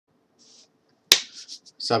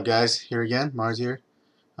What's up, guys? Here again, Mars here,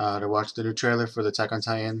 to watch the new trailer for the Attack on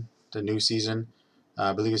Titan, the new season.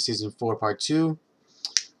 I believe it's season 4, part 2.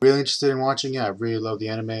 Really interested in watching it. I really love the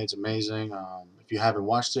anime. It's amazing. If you haven't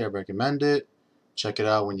watched it, I recommend it. Check it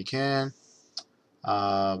out when you can.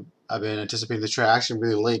 I've been anticipating the trailer actually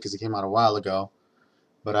really late because it came out a while ago,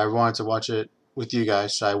 but I wanted to watch it with you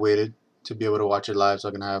guys, so I waited to be able to watch it live so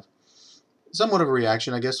I can have somewhat of a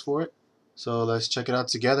reaction, I guess, for it. So let's check it out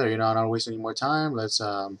together. You know, not waste any more time. Let's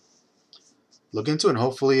look into it, and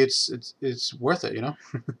hopefully it's worth it. You know,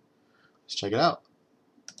 let's check it out.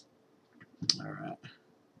 All right.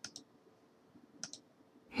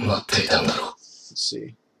 Let's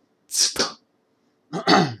see. 2000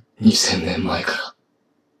年前から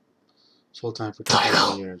This whole time for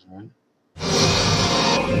 20 years, right?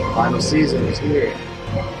 Final season is here.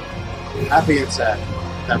 Happy and sad.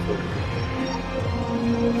 Definitely.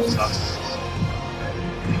 Sucks.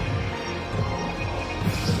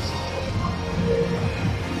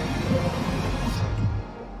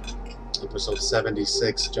 Episode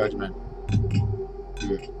 76, Judgment.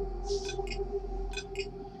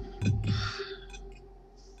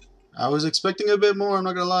 I was expecting a bit more, I'm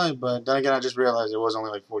not gonna lie, but then again I just realized it was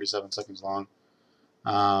only like 47 seconds long.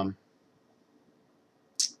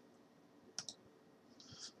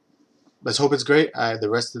 Let's hope it's great. The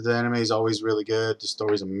rest of the anime is always really good. The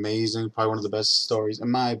story's amazing. Probably one of the best stories, in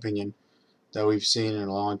my opinion, that we've seen in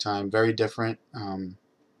a long time. Very different.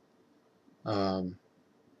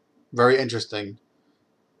 Very interesting.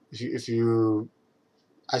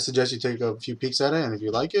 I suggest you take a few peeks at it, and if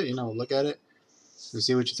you like it, you know, look at it and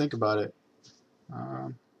see what you think about it.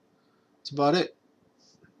 That's about it.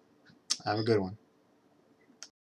 Have a good one.